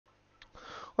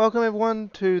Welcome everyone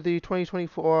to the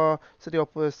 2024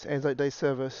 Cityopolis ANZAC Day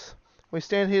service. We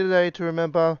stand here today to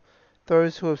remember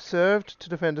those who have served to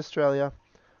defend Australia.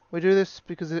 We do this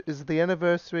because it is the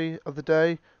anniversary of the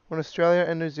day when Australia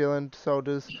and New Zealand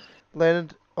soldiers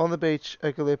landed on the beach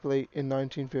at Gallipoli in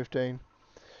 1915.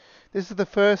 This is the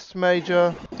first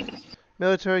major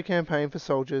military campaign for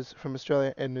soldiers from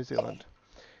Australia and New Zealand.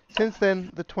 Since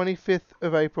then, the 25th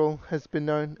of April has been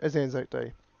known as ANZAC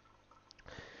Day.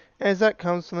 ANZAC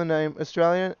comes from the name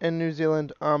Australian and New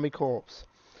Zealand Army Corps.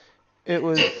 It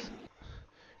was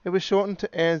shortened to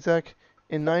ANZAC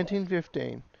in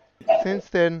 1915. Since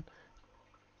then,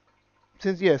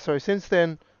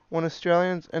 when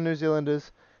Australians and New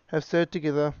Zealanders have served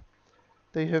together,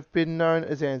 they have been known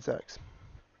as ANZACs.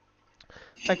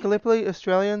 At Gallipoli,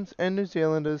 Australians and New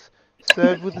Zealanders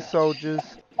served with the soldiers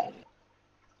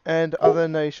and other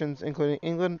nations, including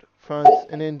England, France,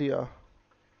 and India.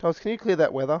 Thomas, can you clear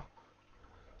that weather?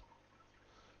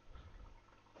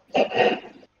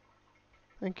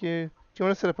 Thank you. Do you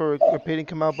want to set up a repeating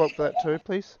command block for that too,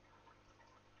 please?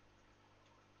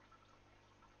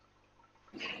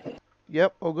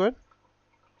 Yep, all good?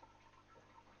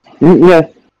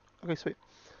 Yes. Okay, sweet.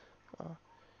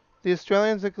 The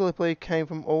Australians at Gallipoli came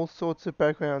from all sorts of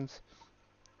backgrounds,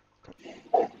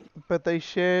 but they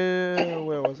share...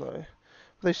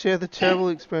 They share the terrible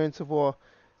experience of war.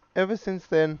 Ever since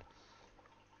then,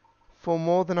 for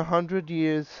more than 100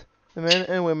 years, the men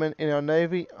and women in our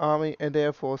Navy, Army and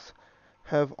Air Force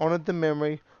have honoured the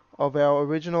memory of our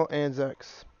original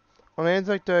ANZACs. On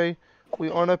ANZAC Day,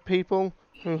 we honour people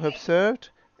who have served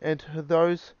and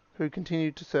those who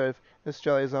continue to serve in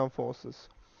Australia's Armed Forces.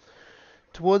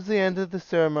 Towards the end of the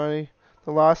ceremony,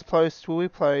 the last toast will be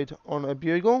played on a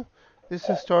bugle. This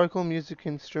historical music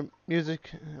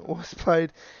was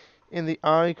played in the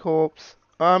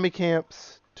Army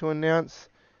camps to announce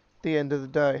the end of the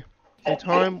day, a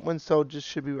time when soldiers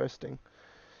should be resting.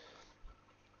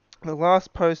 The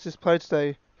last post is played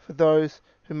today for those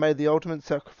who made the ultimate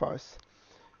sacrifice.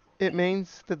 It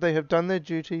means that they have done their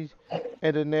duty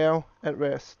and are now at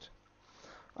rest.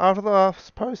 After the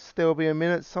last post, there will be a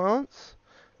minute's silence.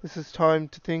 This is time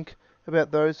to think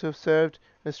about those who have served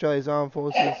in Australia's Armed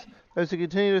Forces, those who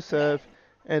continue to serve,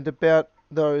 and about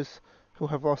those who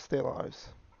have lost their lives.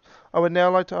 I would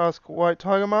now like to ask White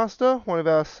Tiger Master, one of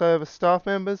our service staff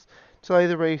members, to lay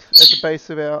the wreath at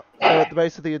the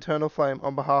base of the eternal flame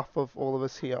on behalf of all of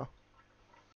us here.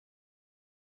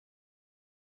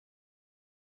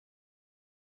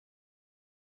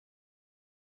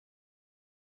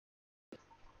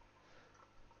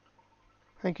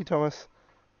 Thank you, Thomas.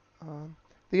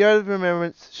 The oath of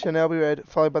remembrance shall now be read,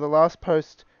 followed by the last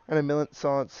post and a minute's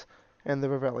silence and the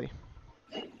reveille.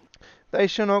 They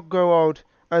shall not grow old,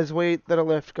 as we that are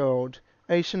left grow old.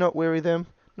 Age shall not weary them,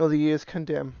 nor the years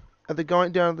condemn. At the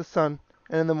going down of the sun,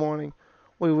 and in the morning,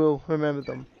 we will remember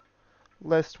them,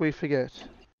 lest we forget.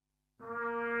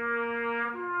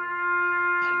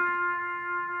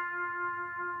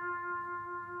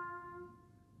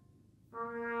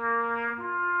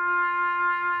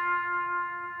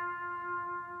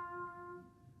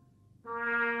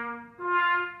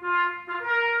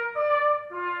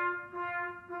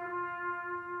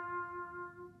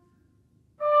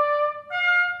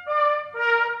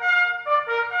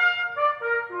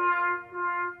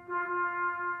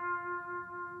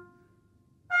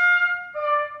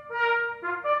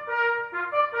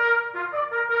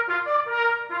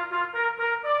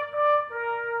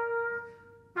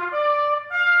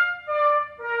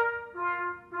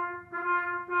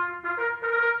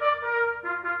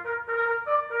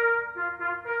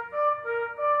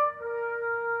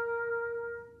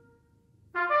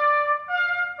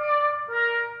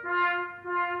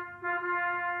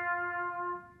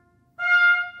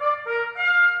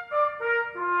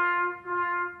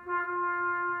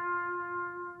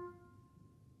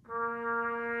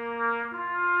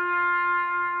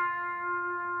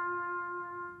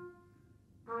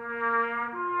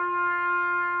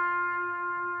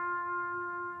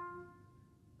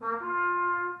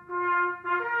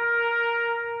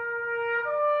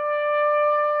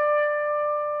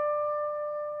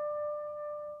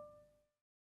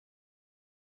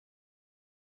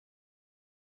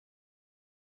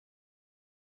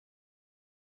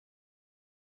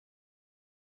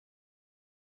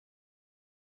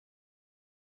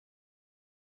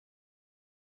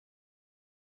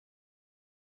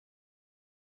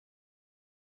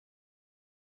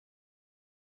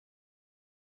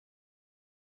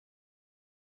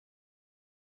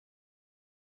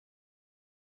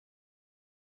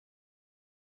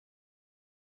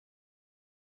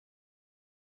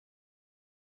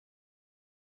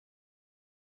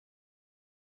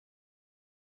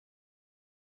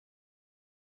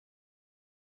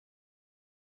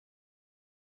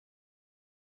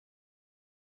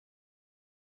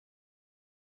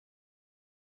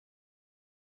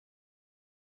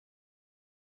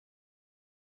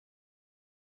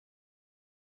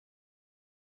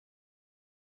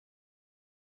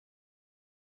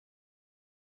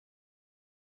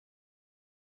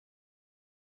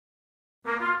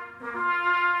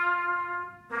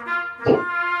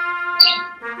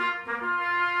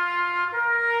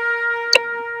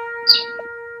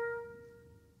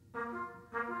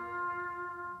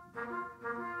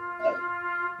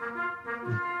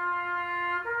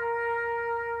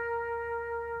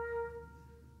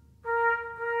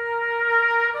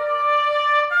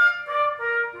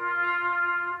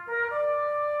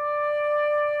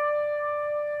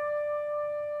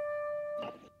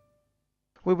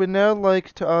 We would now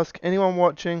like to ask anyone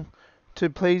watching to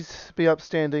please be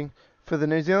upstanding for the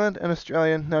New Zealand and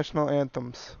Australian national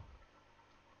anthems.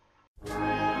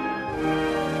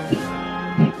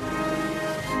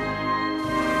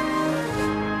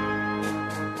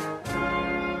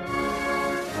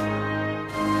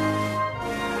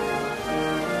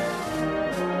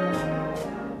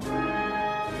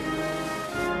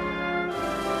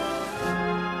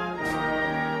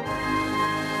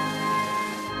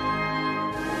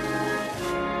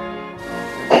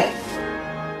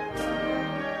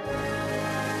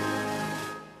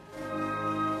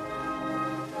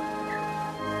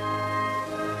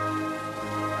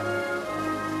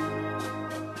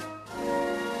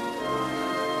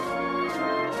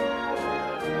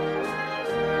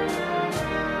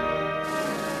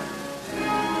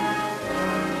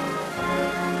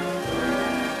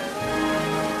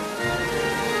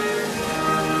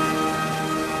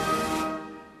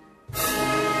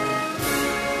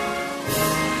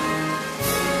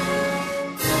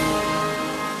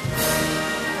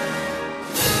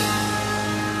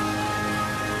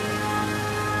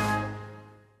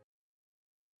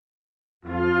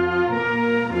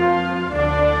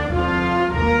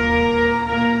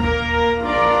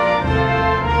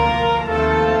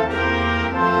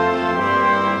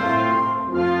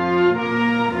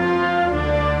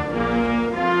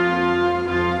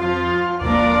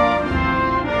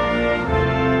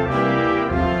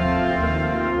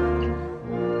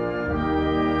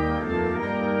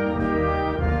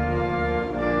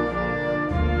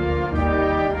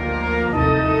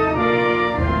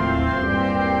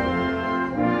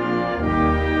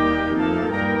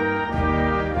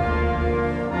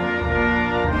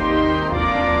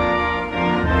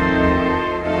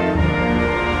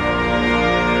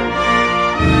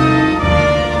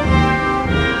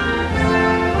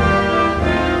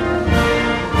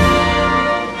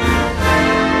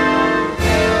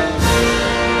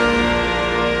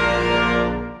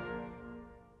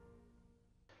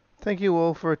 Thank you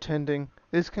all for attending.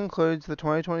 This concludes the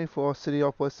 2024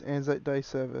 Cityopolis ANZAC Day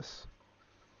service.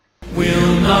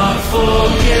 We'll not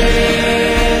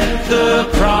forget the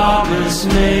promise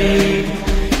made.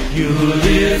 You'll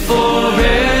live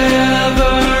forever,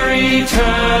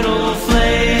 eternal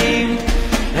flame.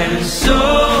 And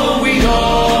so we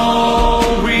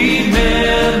all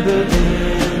remember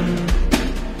them,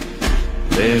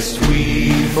 lest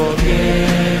we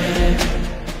forget,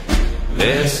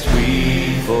 lest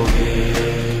we forget.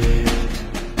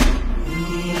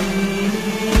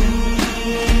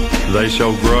 They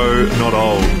shall grow not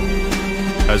old,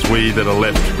 as we that are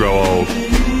left grow old.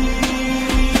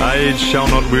 Age shall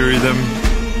not weary them,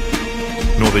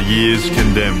 nor the years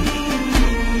condemn.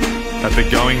 At the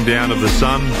going down of the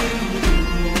sun,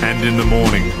 and in the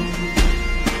morning,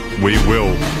 we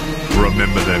will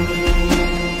remember them.